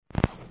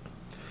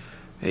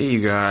Hey,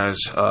 you guys.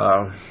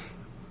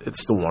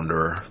 It's the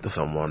Wanderer, the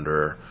film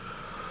Wanderer,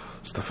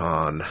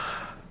 Stefan.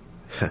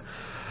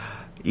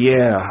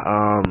 yeah,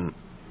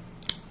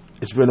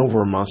 it's been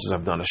over a month since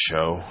I've done a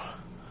show.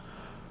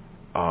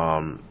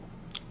 And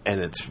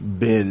it's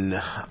been,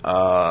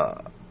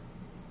 I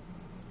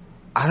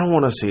don't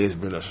want to say it's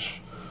been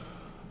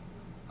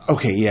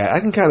okay, yeah, I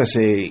can kind of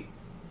say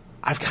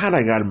I've kind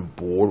of gotten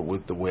bored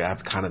with the way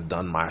I've kind of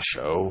done my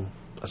show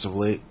as of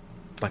late.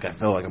 Like, I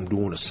feel like I'm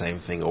doing the same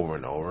thing over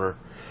and over.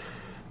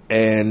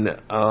 And,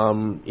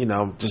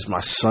 just my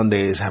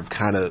Sundays I've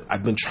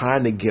been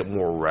trying to get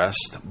more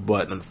rest,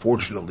 but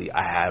unfortunately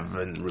I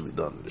haven't really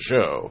done the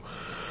show.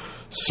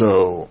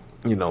 So,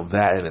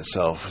 that in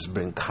itself has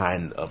been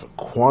kind of a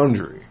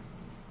quandary.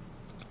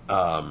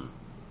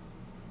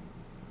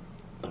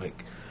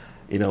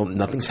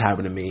 Nothing's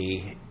happened to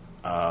me.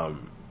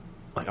 I'm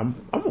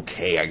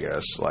okay, I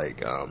guess. I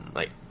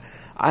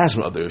have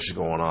some other issues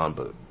going on,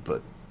 but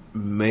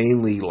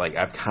mainly,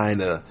 I've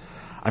kind of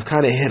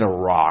hit a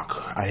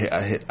rock.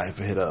 I've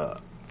hit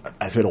a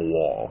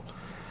wall.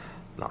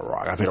 Not a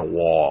rock. I've hit a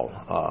wall.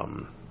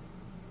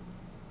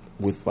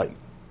 With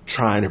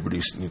trying to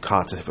produce new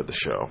content for the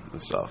show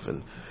and stuff,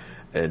 and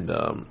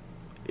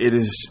it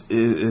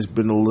has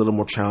been a little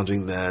more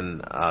challenging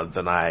than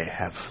I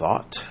have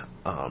thought.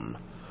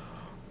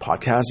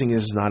 Podcasting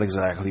is not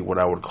exactly what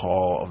I would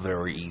call a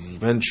very easy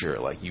venture.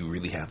 You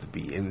really have to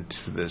be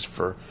into this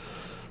for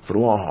the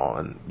long haul,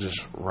 and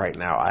just right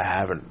now I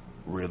haven't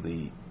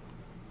really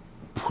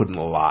putting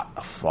a lot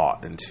of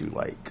thought into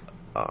I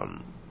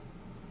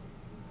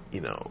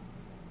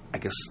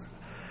guess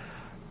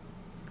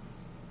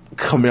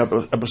coming up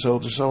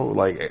episodes or so.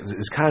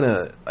 It's kind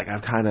of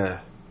I'm kind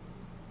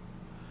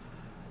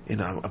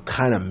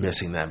of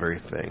missing that very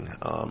thing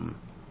of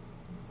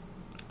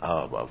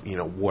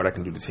what I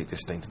can do to take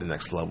this thing to the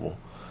next level.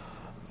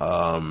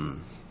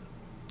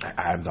 I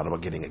haven't thought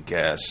about getting a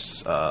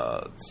guest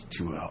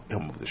to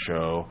help with the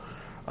show.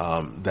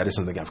 That is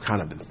something I've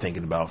kind of been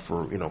thinking about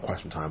for quite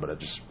some time, but I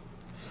just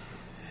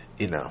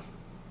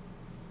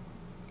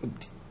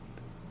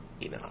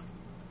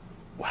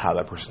how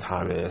that person's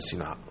time is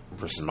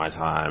versus my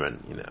time,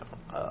 and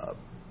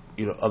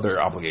other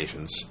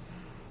obligations,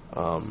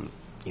 other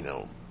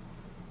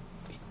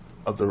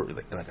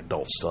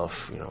adult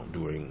stuff,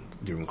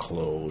 doing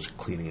clothes,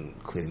 cleaning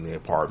the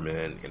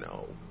apartment,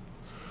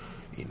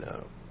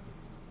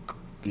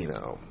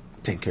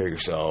 taking care of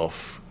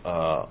yourself,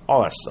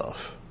 all that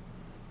stuff.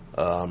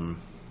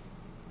 I'm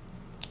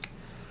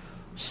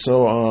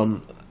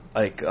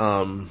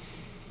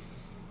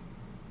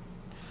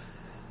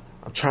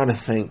trying to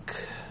think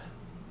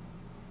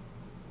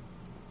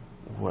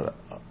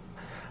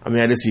I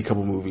did see a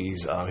couple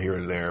movies here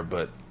and there,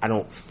 but I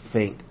don't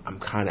think I'm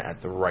kind of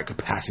at the right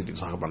capacity to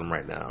talk about them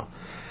right now.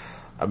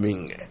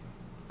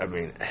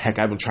 Heck,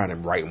 I've been trying to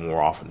write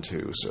more often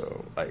too.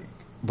 So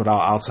but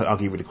I'll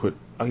give it a quick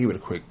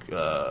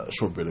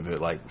short bit of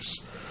it.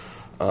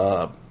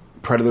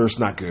 Predator's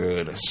not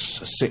good. A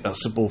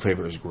Simple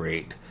Favor is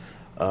great.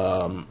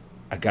 I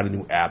got a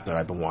new app that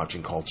I've been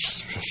watching called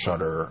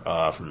Shudder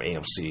from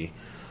AMC.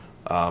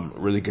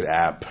 Really good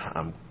app.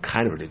 I'm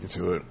kind of addicted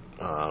to it.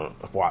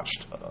 I've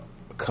watched a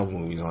couple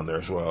movies on there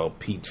as well.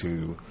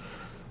 P2,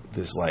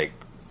 this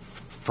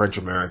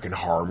French-American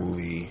horror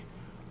movie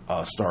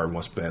starring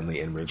Wes Bentley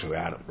and Rachel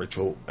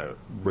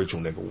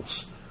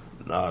Nichols.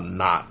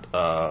 Not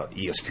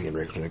ESPN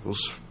Rachel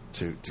Nichols,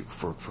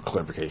 for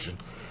clarification.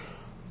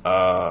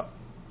 And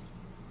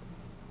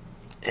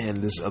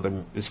this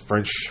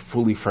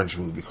fully French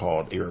movie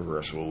called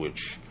Irreversible,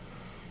 which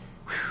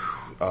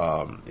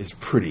is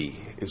pretty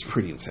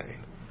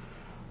insane.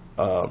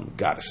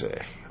 Gotta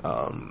say,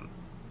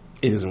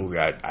 it is a movie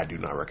I do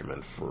not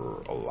recommend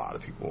for a lot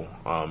of people.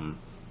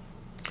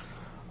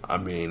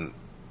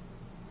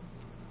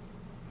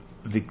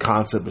 The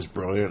concept is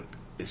brilliant.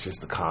 It's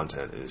just the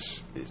content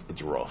it's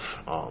rough.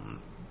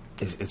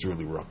 It's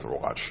really rough to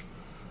watch.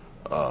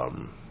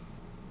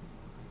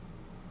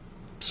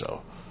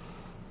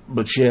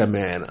 But yeah,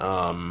 man,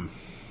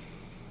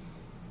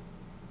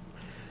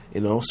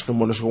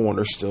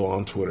 Film_Wonder still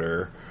on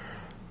Twitter.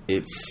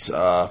 It's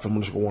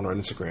Film_Wonder on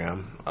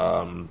Instagram.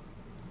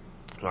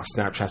 My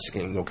Snapchat's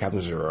getting no Captain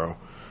Zero.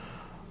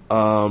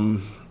 I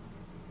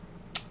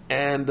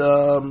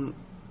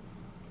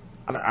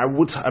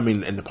would, I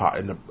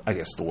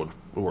guess the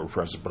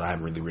WordPress, but I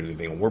haven't really read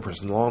anything on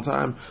WordPress in a long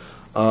time.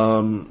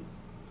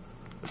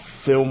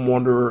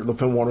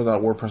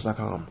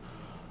 Filmwonder.wordpress.com.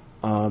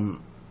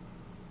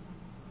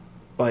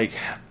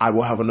 I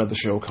will have another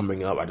show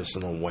coming up. I just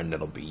don't know when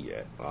that'll be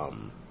yet. I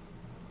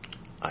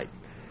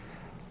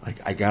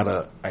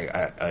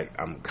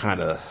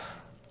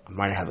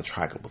might have to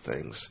try a couple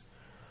things.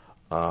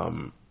 I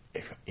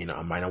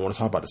might not want to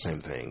talk about the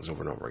same things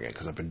over and over again,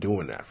 because I've been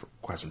doing that for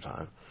quite some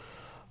time.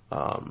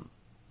 I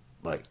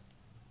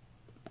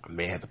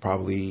may have to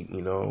probably,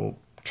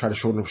 try to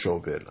shorten the show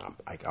a bit.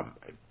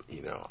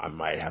 I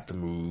might have to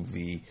move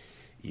the,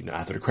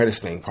 after the credits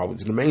thing, probably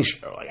to the main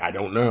show. I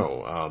don't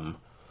know.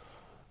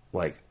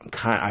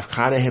 I've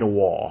kind of hit a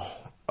wall.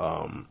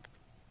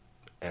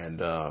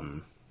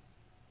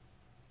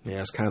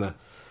 Yeah, it's kind of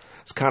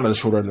the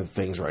short end of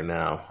things right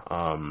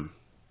now.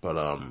 But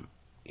I'll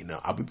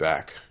be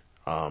back.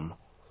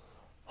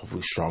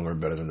 Hopefully stronger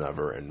and better than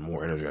ever and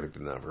more energetic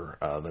than ever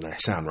than I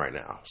sound right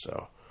now.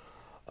 So,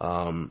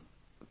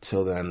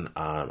 till then,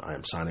 I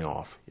am signing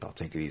off. Y'all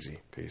take it easy.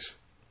 Peace.